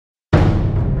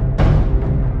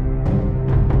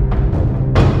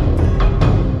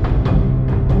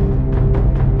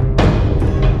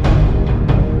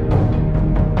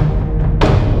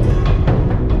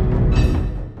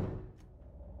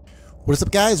What is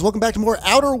up, guys? Welcome back to more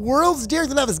Outer Worlds. Derek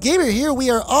the Novice Gamer here. We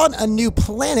are on a new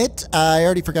planet. I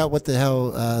already forgot what the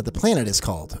hell the planet is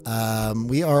called.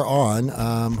 We are on,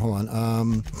 hold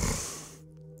on.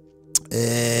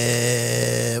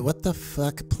 What the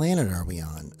fuck planet are we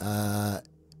on?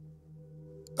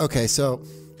 Okay, so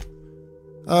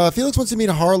Felix wants to meet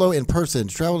Harlow in person.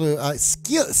 Travel to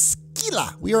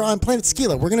Skila. We are on planet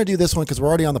Skila. We're going to do this one because we're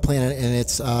already on the planet, and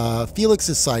it's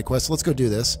Felix's side quest. So let's go do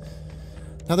this.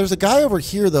 Now, there's a guy over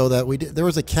here, though, that there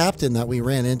was a captain that we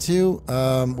ran into.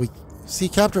 We see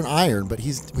Captain Iron, but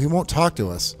he won't talk to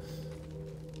us.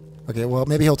 Okay, well,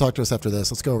 maybe he'll talk to us after this.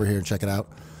 Let's go over here and check it out.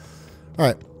 All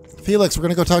right, Felix, we're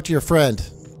going to go talk to your friend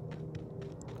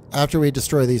after we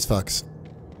destroy these fucks.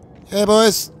 Hey,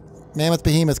 boys. Mammoth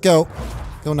Behemoth, go.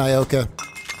 Go, Nyoka.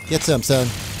 Get some, son.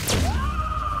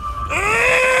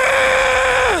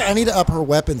 I need to up her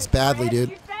weapons badly,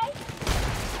 dude.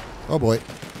 Oh, boy.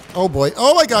 Oh, boy.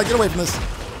 Oh, my God. Get away from this.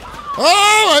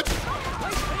 Oh!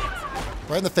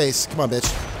 Right in the face. Come on,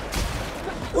 bitch.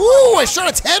 Ooh, I shot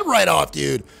its head right off,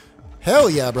 dude. Hell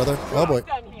yeah, brother. Oh, boy.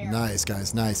 Nice,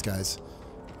 guys. Nice, guys.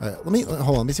 All right, hold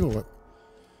on. Let me see what...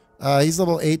 he's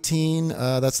level 18.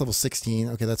 That's level 16.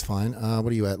 Okay, that's fine. What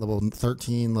are you at? Level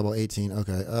 13, level 18.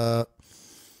 Okay. All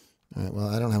right, well,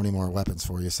 I don't have any more weapons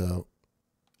for you, so...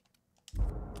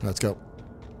 Let's go.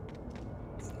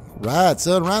 Right,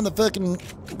 son. Right in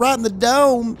the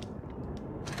dome.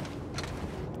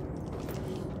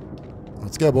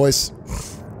 Let's go, boys.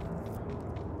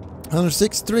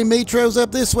 163 metros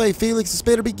up this way, Felix. This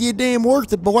better be goddamn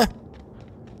worth it, boy. All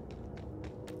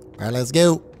right, let's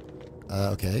go.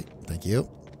 Okay, thank you.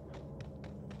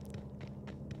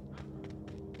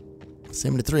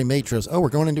 73 metros. Oh, we're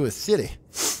going into a city.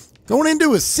 Going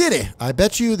into a city. I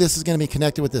bet you this is going to be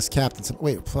connected with this captain.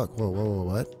 Wait, fuck. Whoa, whoa, whoa,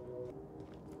 what?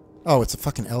 Oh, it's a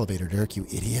fucking elevator, Derek, you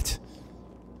idiot.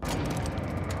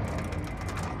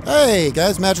 Hey,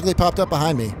 guys, magically popped up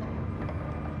behind me.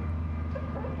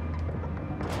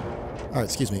 All right,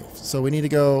 excuse me. So we need to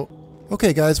go...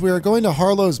 Okay, guys, we are going to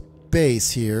Harlow's base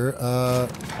here.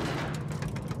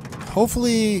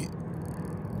 Hopefully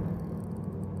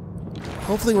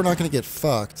we're not going to get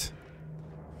fucked.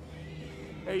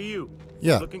 Hey, you.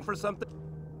 Yeah. Looking for something?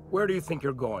 Where do you think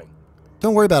you're going?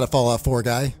 Don't worry about it, Fallout 4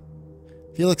 guy.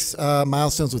 Felix,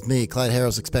 milestones with me. Clyde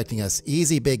Harrow's expecting us.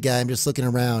 Easy, big guy. I'm just looking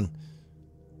around.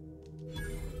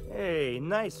 Hey,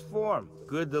 nice form.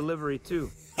 Good delivery, too.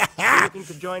 You're looking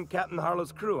to join Captain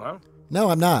Harlow's crew, huh? No,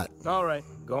 I'm not. All right,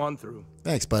 go on through.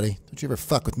 Thanks, buddy. Don't you ever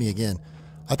fuck with me again.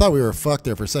 I thought we were fucked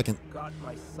there for a second. Got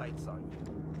my sights on you.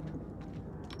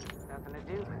 Nothing to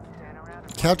do but stand around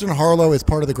and... Captain Harlow is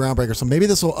part of the Groundbreaker, so maybe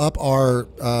this will up our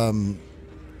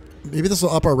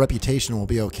reputation and we'll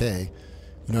be okay.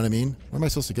 You know what I mean? Where am I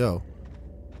supposed to go?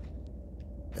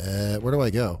 Where do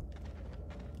I go?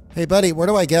 Hey, buddy, where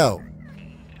do I go?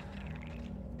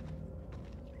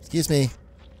 Excuse me.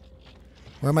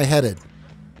 Where am I headed?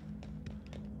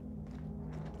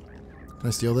 Can I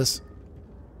steal this?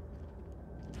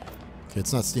 Okay,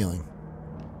 it's not stealing.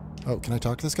 Oh, can I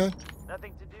talk to this guy?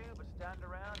 Nothing to do but stand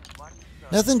around and watch the sun.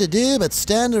 Nothing to do but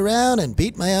stand around and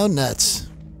beat my own nuts.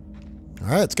 All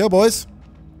right, let's go, boys.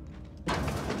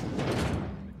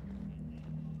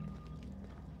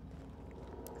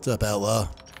 What's up, outlaw?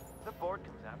 The board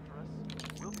comes after us.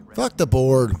 We'll be ready. Fuck the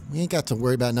board. We ain't got to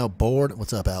worry about no board.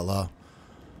 What's up, outlaw?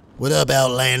 What up,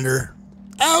 Outlander?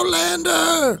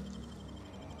 Outlander!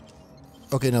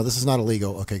 Okay, no, this is not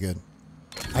illegal. Okay, good.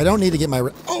 I don't need to get my...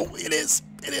 Oh, it is.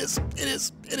 It is. It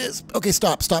is. It is. Okay,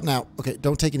 stop. Stop now. Okay,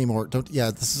 don't take any more. Don't... Yeah,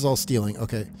 this is all stealing.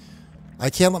 Okay. I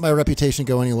can't let my reputation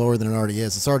go any lower than it already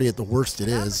is. It's already at the worst it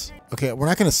is. Okay, we're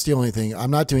not going to steal anything.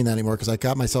 I'm not doing that anymore because I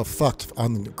got myself fucked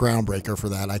on the Groundbreaker for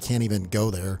that. I can't even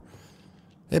go there.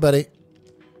 Hey, buddy.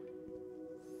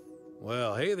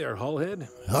 Well, hey there, Hullhead.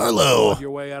 Harlow.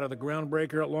 Your way out of the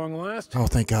Groundbreaker at long last? Oh,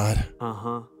 thank God.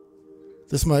 Uh-huh.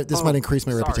 This might increase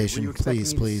my Sorry, reputation. were you expecting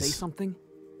Please, me to please. say something?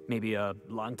 Maybe a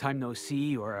long time no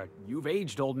see or a you've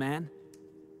aged, old man?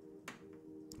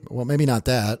 Well, maybe not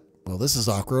that. Well, this is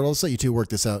awkward. I'll just let you two work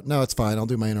this out. No, it's fine. I'll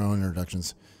do my own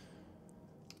introductions.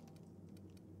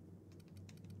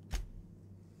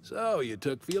 So, you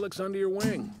took Felix under your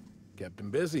wing. Kept him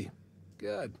busy.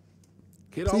 Good.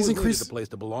 Kid Please always increase- needed a place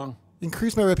to belong.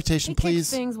 Increase my reputation, He kicks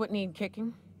please. things what need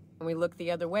kicking, and we look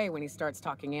the other way when he starts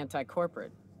talking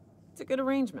anti-corporate. It's a good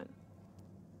arrangement.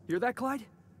 Hear that, Clyde?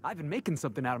 I've been making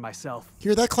something out of myself.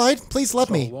 Hear that, Clyde? Please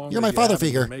love me. So long You're as my you father haven't been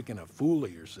figure. making a fool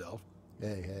of yourself.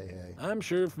 Hey, hey, hey. I'm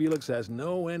sure Felix has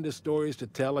no end of stories to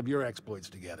tell of your exploits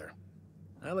together.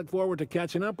 I look forward to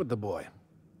catching up with the boy.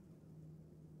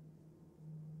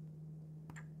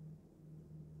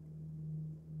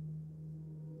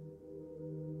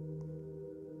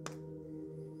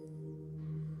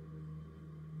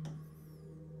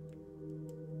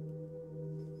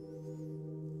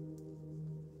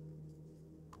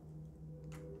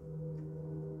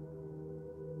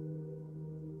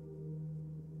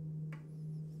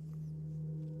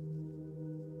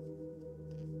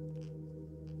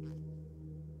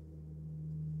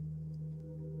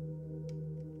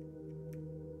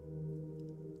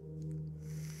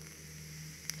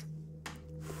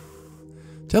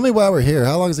 Tell me why we're here.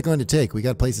 How long is it going to take? We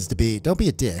got places to be. Don't be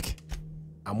a dick.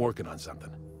 I'm working on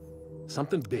something.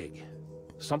 Something big.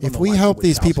 Something If the we likes of help which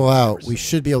these House people of out, Members. we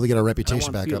should be able to get our I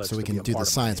reputation want back up Felix so we to can be a do the part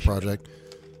of science mission. project.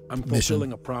 I'm mission.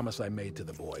 fulfilling a promise I made to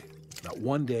the boy. That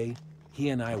one day, he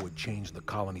and I would change the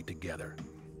colony together.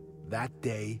 That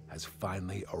day has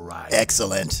finally arrived.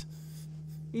 Excellent.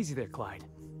 Easy there, Clyde.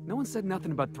 No one said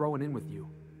nothing about throwing in with you.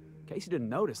 In case you didn't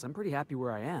notice, I'm pretty happy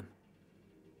where I am.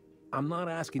 I'm not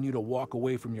asking you to walk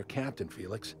away from your captain,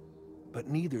 Felix. But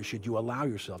neither should you allow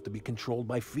yourself to be controlled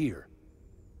by fear.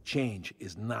 Change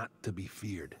is not to be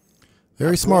feared.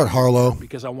 Very smart, Harlow.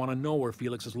 Because I want to know where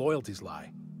Felix's loyalties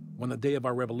lie. When the day of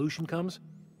our revolution comes,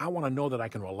 I want to know that I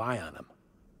can rely on him.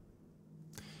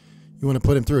 You want to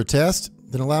put him through a test?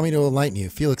 Then allow me to enlighten you.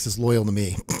 Felix is loyal to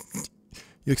me.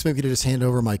 You expect me to just hand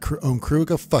over my own crew?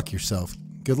 Go fuck yourself.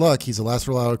 Good luck. He's the last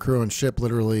reliable crew on ship,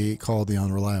 literally called the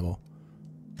Unreliable.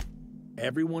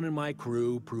 Everyone in my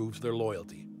crew proves their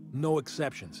loyalty. No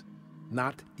exceptions.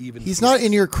 Not even He's Felix. not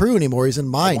in your crew anymore. He's in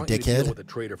mine, I want you to deal dickhead. with a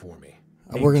traitor for me.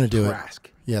 We're going to do it.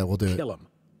 Trask. Yeah, we'll do it. Kill him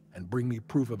and bring me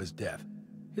proof of his death.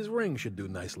 His ring should do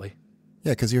nicely.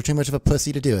 Yeah, because you're too much of a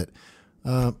pussy to do it.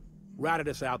 Ratted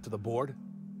us out to the board.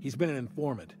 He's been an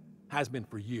informant. Has been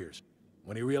for years.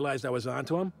 When he realized I was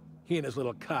onto him, he and his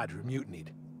little cadre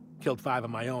mutinied. Killed 5 of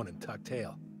my own and tucked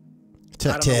tail. I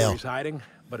Tuck don't know where tail. he's hiding,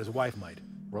 but his wife might.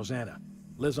 Rosanna.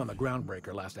 Lives on the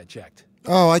groundbreaker last I checked.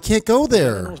 Oh, I can't go Rosanna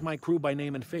there. knows my crew by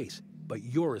name and face, but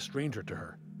you're a stranger to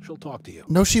her. She'll talk to you.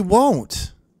 No, she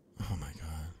won't. Oh, my God.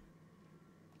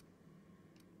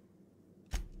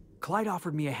 Clyde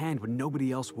offered me a hand when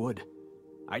nobody else would.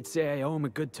 I'd say I owe him a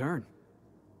good turn.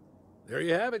 There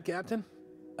you have it, Captain.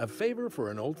 A favor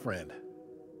for an old friend.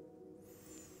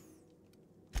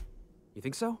 You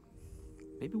think so?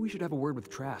 Maybe we should have a word with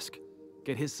Trask.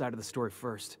 Get his side of the story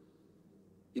first.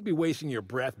 You'd be wasting your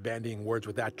breath bandying words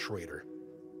with that traitor.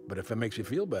 But if it makes you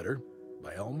feel better,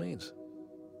 by all means.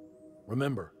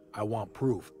 Remember, I want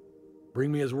proof.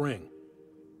 Bring me his ring.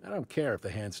 I don't care if the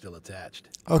hand's still attached.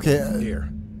 Okay. Here,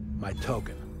 my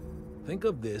token. Think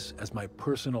of this as my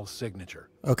personal signature.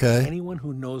 Okay. Anyone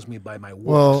who knows me by my words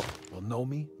Well- will know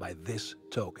me by this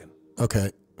token.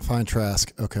 Okay. Fine,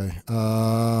 Trask. Okay.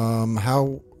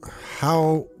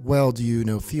 How well do you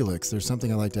know Felix? There's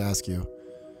something I'd like to ask you.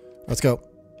 Let's go.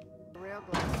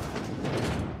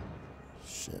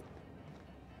 Shit.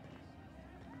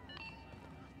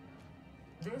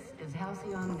 This is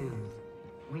Halcyon News.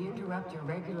 We interrupt your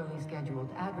regularly scheduled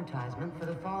advertisement for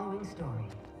the following story.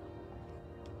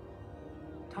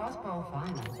 Tossball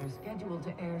finals are scheduled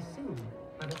to air soon,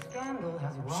 but a scandal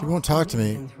has She won't talk to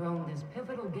me. and thrown this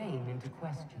pivotal game into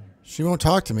question. She won't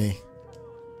talk to me.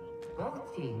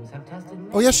 Both teams have tested.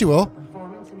 Oh, yes, she will.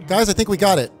 Guys, I think we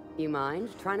got it. You mind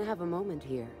trying to have a moment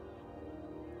here?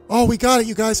 Oh, we got it,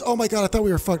 you guys. Oh, my God. I thought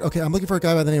we were fucked. Okay, I'm looking for a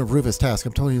guy by the name of Rufus Task.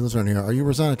 I'm telling you, he lives around here. Are you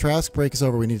Rosanna Trask? Break is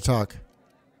over. We need to talk.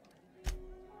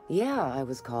 Yeah, I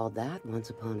was called that once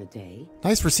upon a day.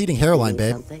 Nice receding hairline, Need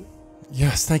babe. something?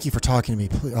 Yes, thank you for talking to me.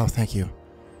 Please. Oh, thank you.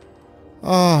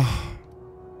 Oh,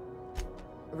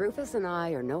 Rufus and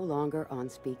I are no longer on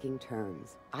speaking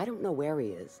terms. I don't know where he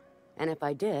is. And if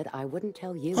I did, I wouldn't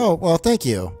tell you. oh, well, thank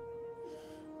you.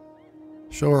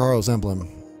 Show her Harlow's emblem.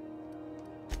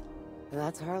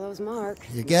 That's Harlow's mark.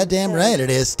 You're goddamn right it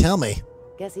is. Tell me.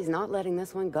 Guess he's not letting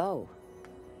this one go.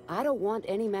 I don't want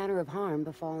any manner of harm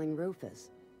befalling Rufus.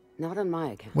 Not on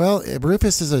my account. Well,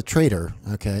 Rufus is a traitor,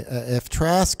 okay? If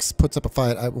Trask puts up a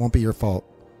fight, it won't be your fault.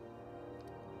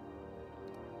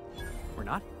 We're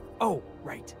not? Oh,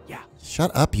 right, yeah.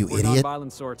 Shut up, you We're idiot.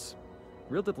 non-violent sorts.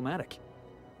 Real diplomatic.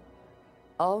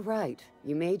 All right,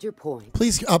 you made your point.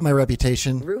 Please up my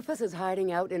reputation. Rufus is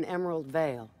hiding out in Emerald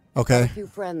Vale. A Okay. few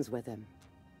friends with him.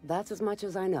 That's as much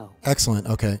as I know. Excellent,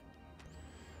 okay.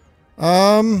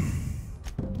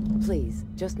 Please,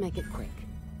 just make it quick.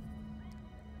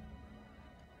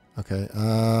 Okay,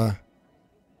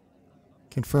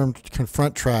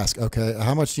 confront Trask. Okay,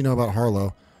 how much do you know about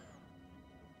Harlow?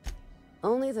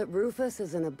 Only that Rufus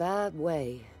is in a bad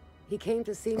way. He came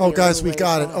to see me. Oh, a guys, little we way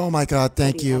got it. back, Oh, my God, but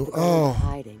thank he had you. to go into Oh.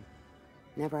 hiding.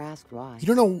 Never asked why. You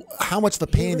don't know how much of a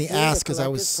pain in the He received a ass because I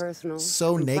was collective personal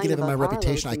so complaint negative in my about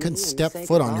reputation. Harlow I to couldn't me and step say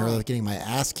foot on her goodbye. without getting my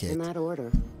ass In kicked. that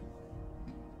order.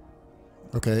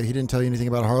 Okay, he didn't tell you anything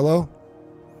about Harlow?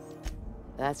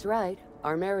 That's right.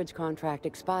 Our marriage contract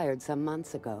expired some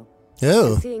months ago.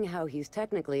 Oh. And seeing how he's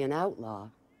technically an outlaw,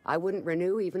 I wouldn't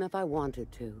renew even if I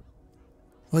wanted to.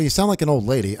 Well, you sound like an old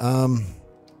lady.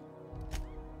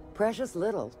 Precious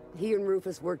little. He and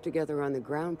Rufus worked together on the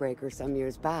Groundbreaker some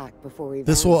years back before he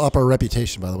This will up our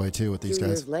reputation, by the way, too, with these 2 guys.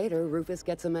 years later, Rufus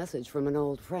gets a message from an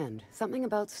old friend. Something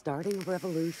about starting a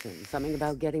revolution. Something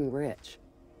about getting rich.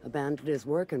 Abandoned his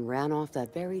work and ran off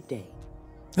that very day.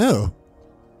 Oh.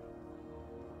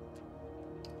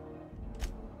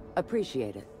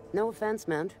 Appreciate it. No offense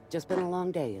meant. Just been a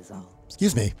long day is all.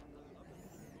 Excuse me.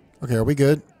 Okay, are we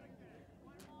good?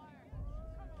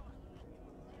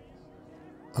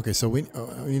 Okay, so we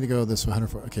need to go this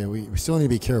 100. Okay, we still need to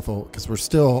be careful because we're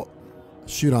still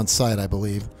shoot on sight, I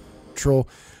believe. Control.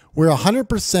 We're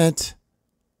 100%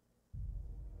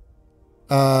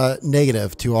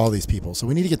 negative to all these people, so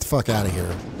we need to get the fuck out of here.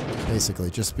 Basically,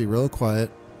 just be real quiet.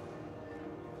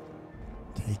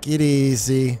 Take it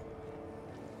easy.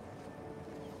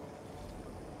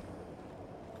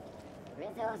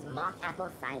 Rizzo's mock apple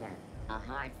cider. A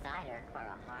hard cider for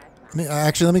a hard life.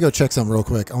 Actually, let me go check something real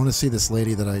quick. I want to see this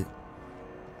lady that I...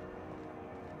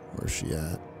 Where's she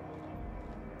at?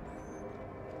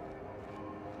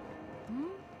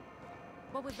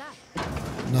 What was that?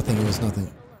 Nothing. It was nothing.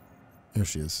 There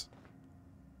she is.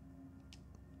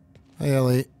 Hey,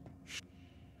 Ellie.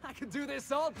 I could do this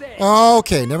all day.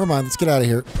 Okay, never mind. Let's get out of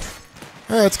here.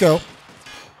 All right, let's go.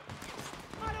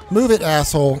 Move it,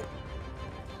 asshole.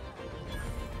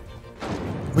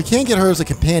 We can't get her as a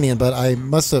companion, but I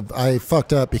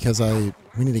fucked up because we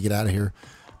need to get out of here.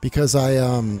 Because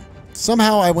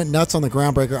somehow I went nuts on the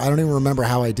Groundbreaker. I don't even remember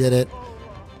how I did it.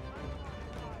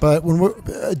 But when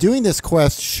we're doing this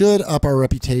quest should up our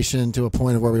reputation to a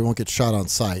point of where we won't get shot on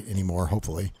sight anymore,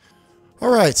 hopefully.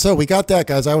 All right, so we got that,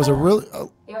 guys. I was a really...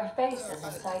 Your face is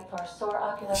a site for sore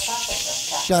ocular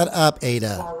processes. Shut up,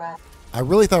 Ada. I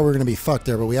really thought we were going to be fucked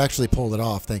there, but we actually pulled it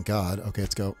off, thank God. Okay,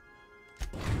 let's go.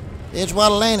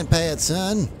 Edgewater landing pad,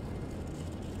 son.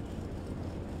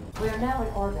 We are now in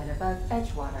orbit above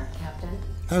Edgewater, Captain.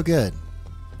 Oh, good.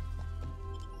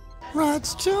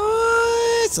 Rod's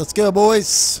choice. Let's go,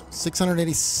 boys.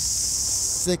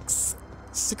 686.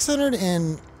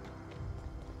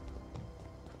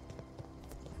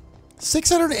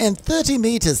 630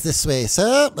 meters this way,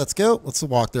 sir. Let's go. Let's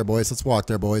walk there, boys. Let's walk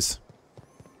there, boys.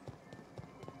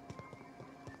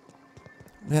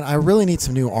 Man, I really need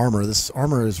some new armor. This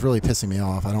armor is really pissing me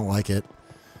off. I don't like it.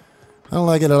 I don't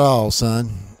like it at all,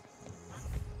 son.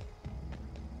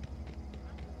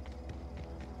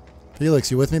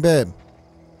 Felix, you with me, babe?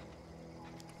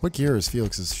 What gear is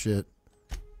Felix's shit?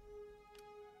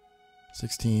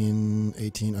 16,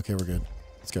 18. Okay, we're good.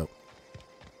 Let's go.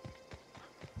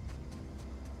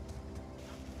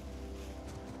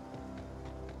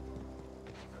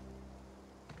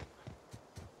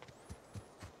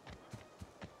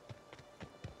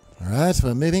 All right,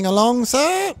 we're moving along,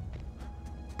 sir.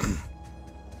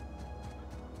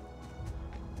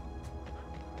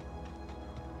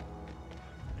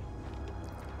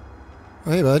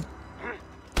 Oh, hey, bud.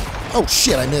 Oh,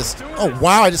 shit, I missed. Oh,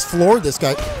 wow, I just floored this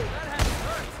guy.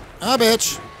 Ah,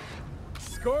 bitch.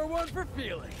 Score one for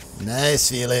Felix.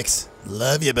 Nice, Felix.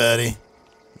 Love you, buddy.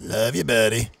 Love you,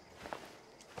 buddy.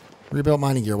 Rebuilt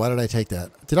mining gear. Why did I take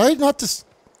that? Did I not just...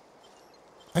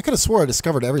 I could have swore I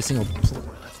discovered every single...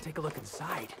 Let's take a look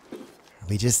inside.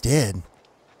 We just did.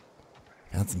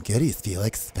 Found some goodies,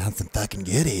 Felix. Found some fucking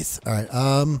goodies. All right,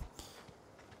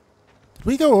 did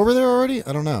we go over there already?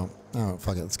 I don't know. Oh,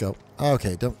 fuck it. Let's go.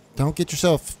 Okay, don't get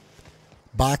yourself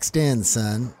boxed in,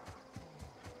 son.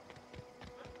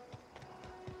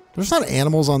 There's not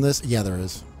animals on this. Yeah, there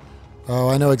is. Oh,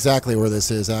 I know exactly where this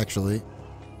is, actually.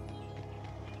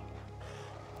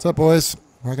 What's up, boys?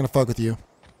 We're not gonna fuck with you.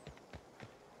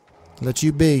 Let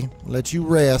you be. Let you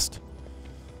rest.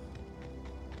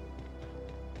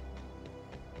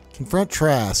 Confront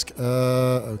Trask.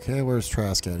 Okay, where's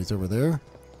Trask at? He's over there.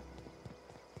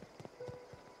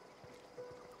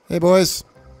 Hey, boys.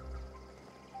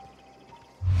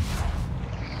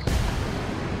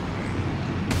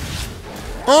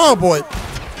 Oh, boy.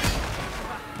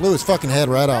 Blew his fucking head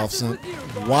right off, son.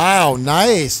 Wow,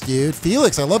 nice, dude.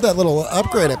 Felix, I love that little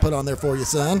upgrade I put on there for you,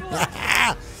 son.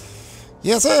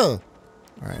 Yes, sir.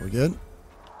 All right, we good?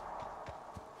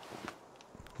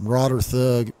 Marauder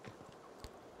Thug.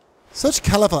 Such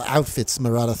colorful outfits,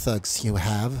 Marauder Thugs, you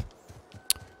have.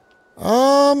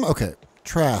 Okay.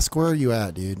 Trask, where are you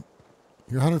at, dude?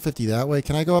 You're 150 that way.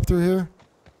 Can I go up through here?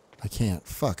 I can't.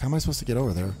 Fuck, how am I supposed to get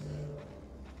over there?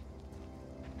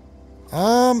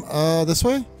 This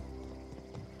way?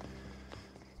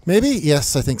 Maybe?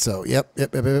 Yes, I think so. Yep,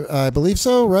 I believe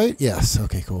so, right? Yes.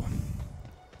 Okay, cool.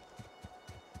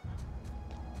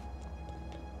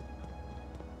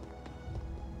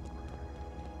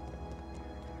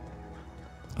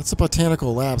 That's the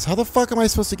botanical labs. How the fuck am I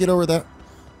supposed to get over that?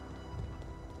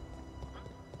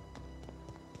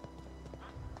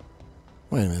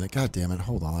 Wait a minute. God damn it.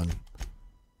 Hold on.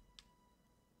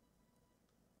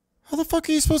 How the fuck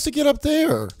are you supposed to get up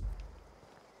there?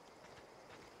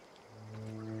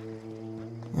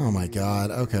 Oh my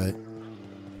god. Okay.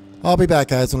 I'll be back,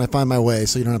 guys, when I find my way,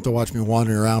 so you don't have to watch me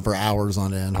wandering around for hours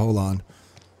on end. Hold on.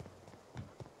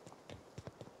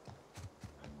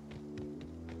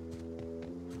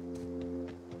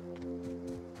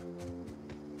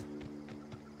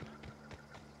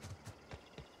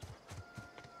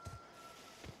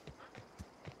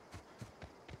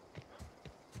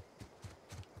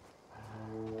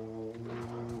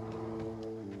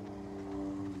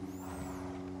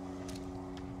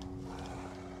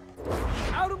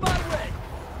 Out of my way!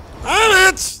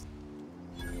 Damn it!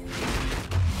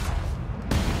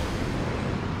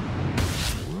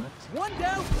 One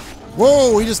down!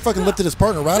 Whoa, he just fucking lifted his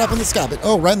partner right up in the sky.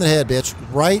 Oh, right in the head, bitch.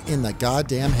 Right in the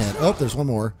goddamn head. Oh, there's one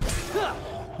more.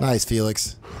 Nice,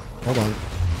 Felix. Hold on.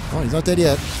 Oh, he's not dead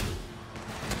yet.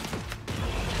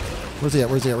 Where's he at?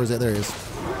 Where's he at? Where's he at? There he is.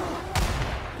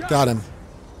 Got him.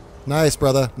 Nice,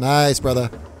 brother. Nice, brother.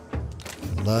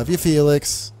 Love you,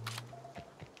 Felix.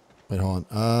 Wait, hold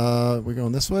on. We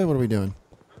going this way? What are we doing?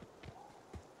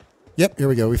 Yep, here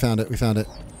we go. We found it. We found it.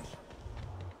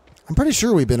 I'm pretty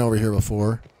sure we've been over here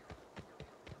before.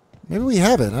 Maybe we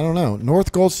haven't. I don't know.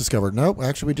 North Gulch discovered. Nope.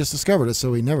 Actually, we just discovered it,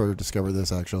 so we never discovered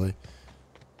this, actually.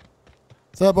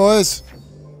 What's up, boys?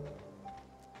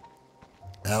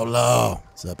 Outlaw.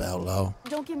 What's up, Outlaw?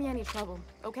 Don't give me any trouble,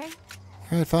 okay?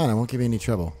 All right, fine. I won't give you any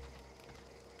trouble.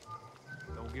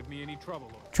 Don't give me any trouble.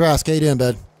 Trask, how you doing,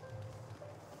 bud?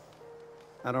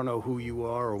 I don't know who you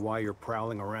are or why you're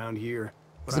prowling around here.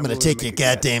 But I'm gonna take your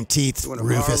goddamn teeth, one of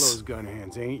Rufus. Harlow's gun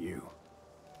hands, ain't you?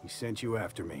 He sent you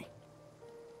after me.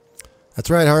 That's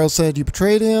right. Harlow said you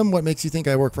betrayed him. What makes you think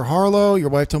I work for Harlow? Your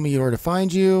wife told me where to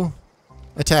find you.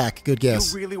 Attack. Good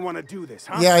guess. You really want to do this,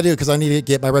 huh? Yeah, I do, because I need to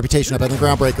get my reputation up at the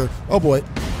Groundbreaker. Oh, boy.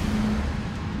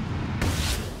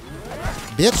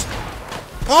 Bitch.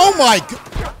 Oh, my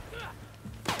God.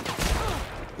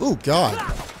 Oh, God.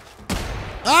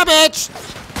 Ah, bitch.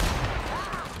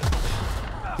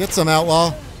 Get some,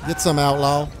 Outlaw. Get some,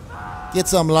 Outlaw. Get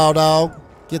some, Low Dog.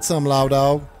 Get some, Low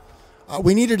Dog.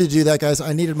 We needed to do that, guys.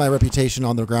 I needed my reputation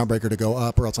on the Groundbreaker to go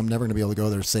up, or else I'm never going to be able to go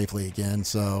there safely again,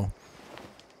 so...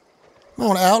 Come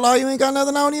on, Outlaw. You ain't got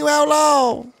nothing on you,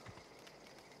 Outlaw.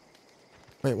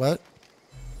 Wait, what?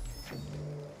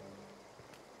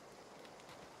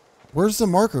 Where's the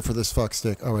marker for this fuck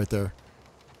stick? Oh, right there.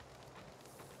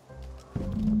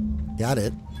 Got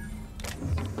it.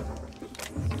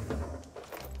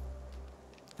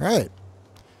 All right.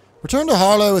 Return to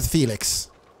Harlow with Felix.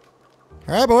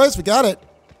 All right, boys. We got it.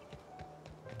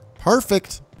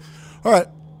 Perfect. All right.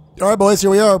 All right, boys.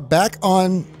 Here we are back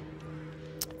on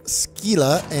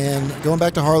Skila and going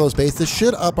back to Harlow's base. This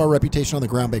should up our reputation on the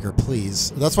Groundbreaker,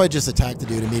 please. That's why I just attacked the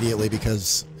dude immediately,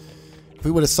 because if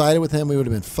we would have sided with him, we would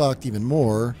have been fucked even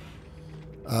more.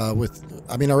 I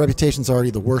mean, our reputation's already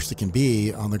the worst it can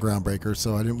be on the Groundbreaker,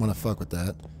 so I didn't want to fuck with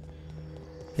that.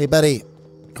 Hey, buddy.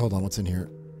 Hold on, what's in here?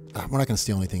 We're not going to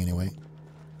steal anything anyway.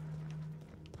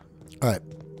 All right.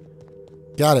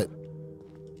 Got it.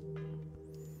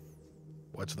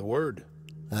 What's the word?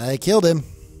 I killed him.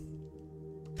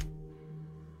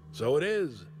 So it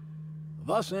is.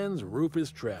 Thus ends Rufus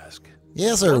Trask.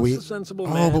 Yes, sir. Once a sensible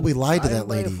Oh, man, but we lied to that tried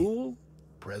by a lady. fool,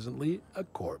 presently a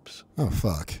corpse. Oh,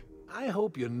 fuck. I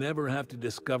hope you never have to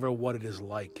discover what it is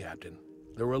like, Captain.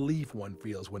 The relief one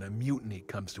feels when a mutiny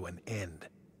comes to an end.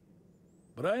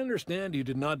 But I understand you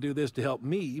did not do this to help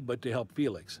me, but to help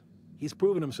Felix. He's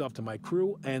proven himself to my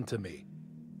crew and to me.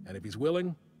 And if he's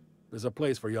willing, there's a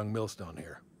place for young Millstone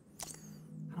here.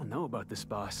 I don't know about this,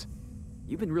 boss.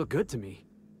 You've been real good to me.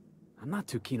 I'm not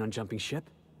too keen on jumping ship.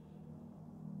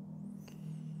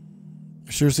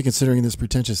 You're seriously considering this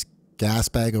pretentious gas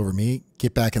bag over me?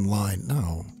 Get back in line.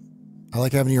 No. I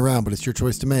like having you around, but it's your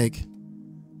choice to make.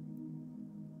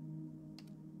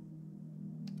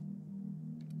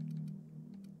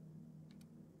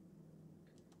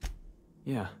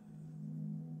 Yeah.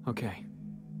 Okay.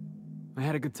 I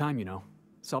had a good time, you know.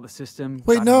 Saw the system.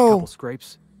 Wait, got in no. a couple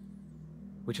scrapes.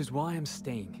 Which is why I'm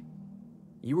staying.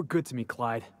 You were good to me,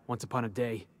 Clyde, once upon a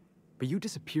day. But you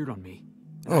disappeared on me.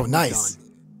 and I Oh, moved nice. on.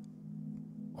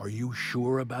 Are you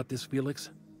sure about this, Felix?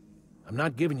 I'm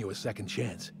not giving you a second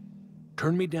chance.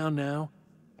 Turn me down now,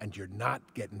 and you're not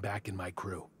getting back in my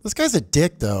crew. This guy's a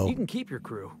dick, though. You can keep your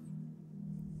crew.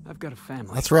 I've got a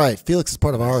family. That's right. Felix is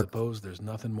part of I our... suppose there's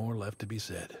nothing more left to be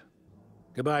said.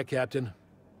 Goodbye, Captain.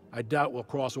 I doubt we'll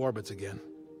cross orbits again.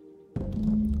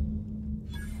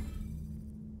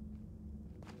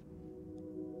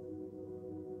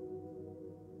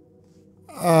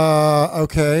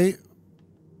 Okay.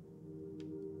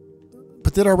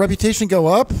 But did our reputation go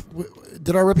up?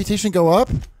 Did our reputation go up?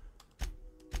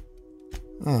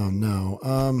 Oh, no.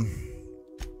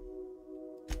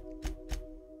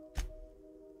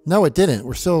 No, it didn't.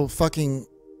 We're still fucking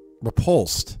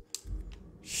repulsed.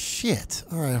 Shit.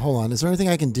 All right, hold on. Is there anything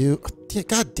I can do?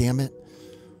 God damn it.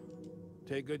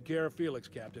 Take good care of Felix,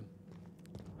 Captain.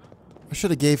 I should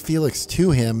have gave Felix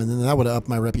to him, and then that would have upped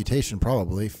my reputation,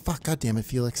 probably. Fuck, God damn it,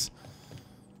 Felix.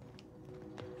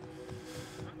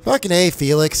 Fucking A,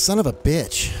 Felix. Son of a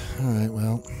bitch. All right,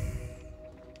 well.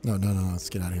 No. Let's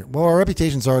get out of here. Well, our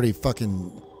reputation's already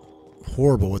fucking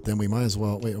horrible with them. We might as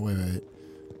well... Wait. All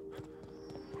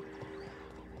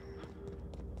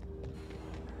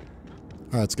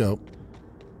right, let's go.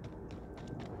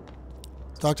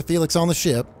 Let's talk to Felix on the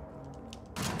ship.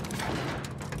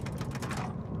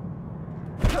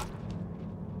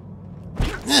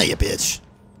 Ah, you bitch.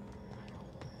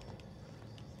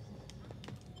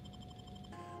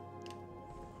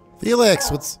 Felix,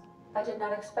 what's... I did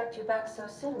not expect you back so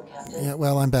soon, Captain. Yeah,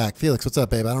 well, I'm back. Felix, what's up,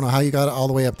 babe? I don't know how you got all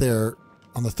the way up there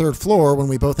on the 3rd floor when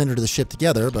we both entered the ship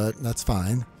together, but that's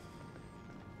fine.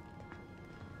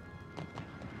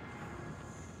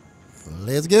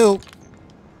 Let's go.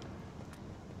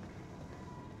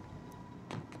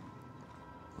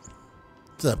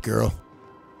 What's up, girl?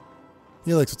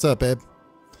 Felix, what's up, babe?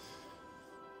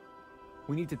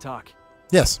 We need to talk.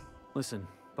 Yes. Listen,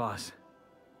 boss.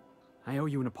 I owe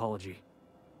you an apology.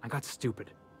 I got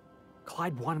stupid.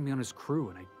 Clyde wanted me on his crew,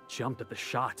 and I jumped at the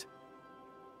shot.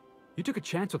 You took a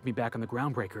chance with me back on the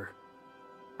Groundbreaker.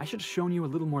 I should have shown you a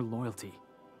little more loyalty.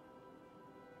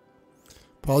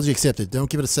 Apology accepted. Don't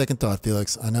give it a second thought,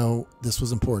 Felix. I know this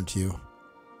was important to you.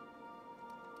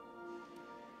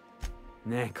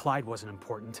 Nah, Clyde wasn't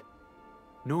important.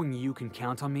 Knowing you can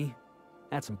count on me,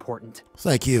 that's important.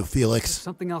 Thank you, Felix. There's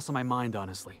something else on my mind,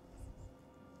 honestly.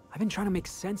 I've been trying to make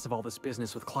sense of all this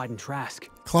business with Clyde and Trask.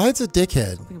 Clyde's a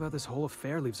dickhead. Something about this whole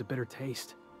affair leaves a bitter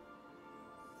taste.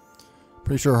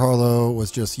 Pretty sure Harlow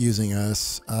was just using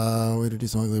us. Way to do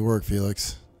some ugly work,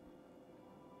 Felix.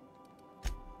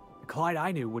 The Clyde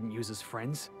I knew wouldn't use his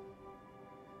friends.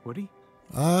 Would he?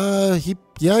 Yeah,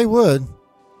 he would.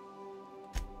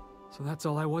 So that's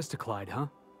all I was to Clyde, huh?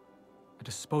 A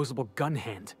disposable gun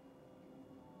hand.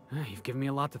 You've given me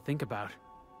a lot to think about.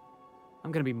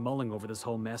 I'm gonna be mulling over this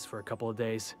whole mess for a couple of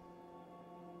days.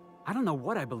 I don't know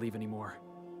what I believe anymore.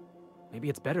 Maybe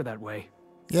it's better that way.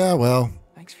 Yeah, well.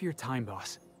 Thanks for your time,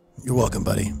 boss. You're welcome,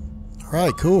 buddy. All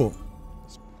right, cool.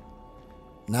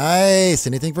 Nice.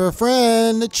 Anything for a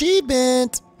friend.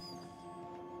 Achievement.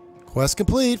 Quest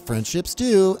complete. Friendships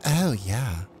due. Oh,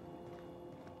 yeah.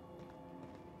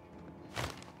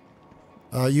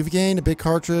 You've gained a big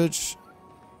cartridge.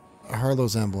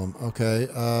 Harlow's emblem. Okay.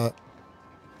 All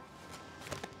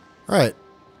right.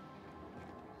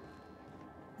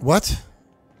 What?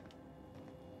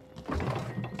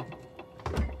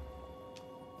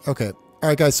 Okay. All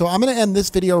right, guys. So I'm going to end this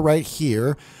video right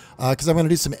here because I'm going to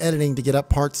do some editing to get up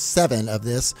part 7 of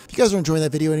this. If you guys are enjoying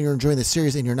that video and you're enjoying this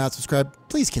series and you're not subscribed,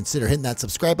 please consider hitting that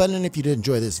subscribe button. And if you did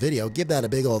enjoy this video, give that a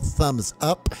big old thumbs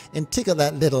up and tickle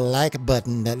that little like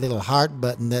button, that little heart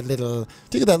button,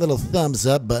 tickle that little thumbs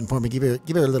up button for me. Give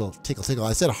her a little tickle.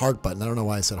 I said heart button. I don't know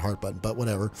why I said heart button, but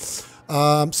whatever.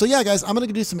 So yeah, guys, I'm going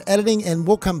to do some editing and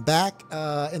we'll come back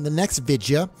in the next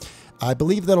video. I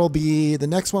believe that'll be, the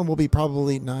next one will be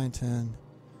probably 9, 10,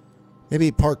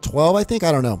 maybe part 12, I think.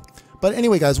 I don't know. But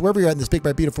anyway, guys, wherever you're at in this big,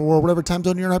 bright, beautiful world, whatever time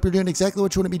zone you're in, I hope you're doing exactly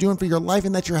what you want to be doing for your life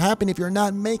and that you're happy. And if you're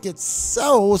not, make it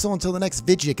so. So until the next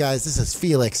video, guys, this is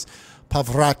Felix,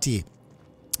 Pavarotti,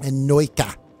 and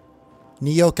Nyoka,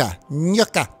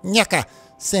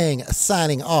 saying,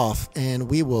 signing off. And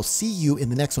we will see you in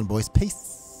the next one, boys.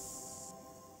 Peace.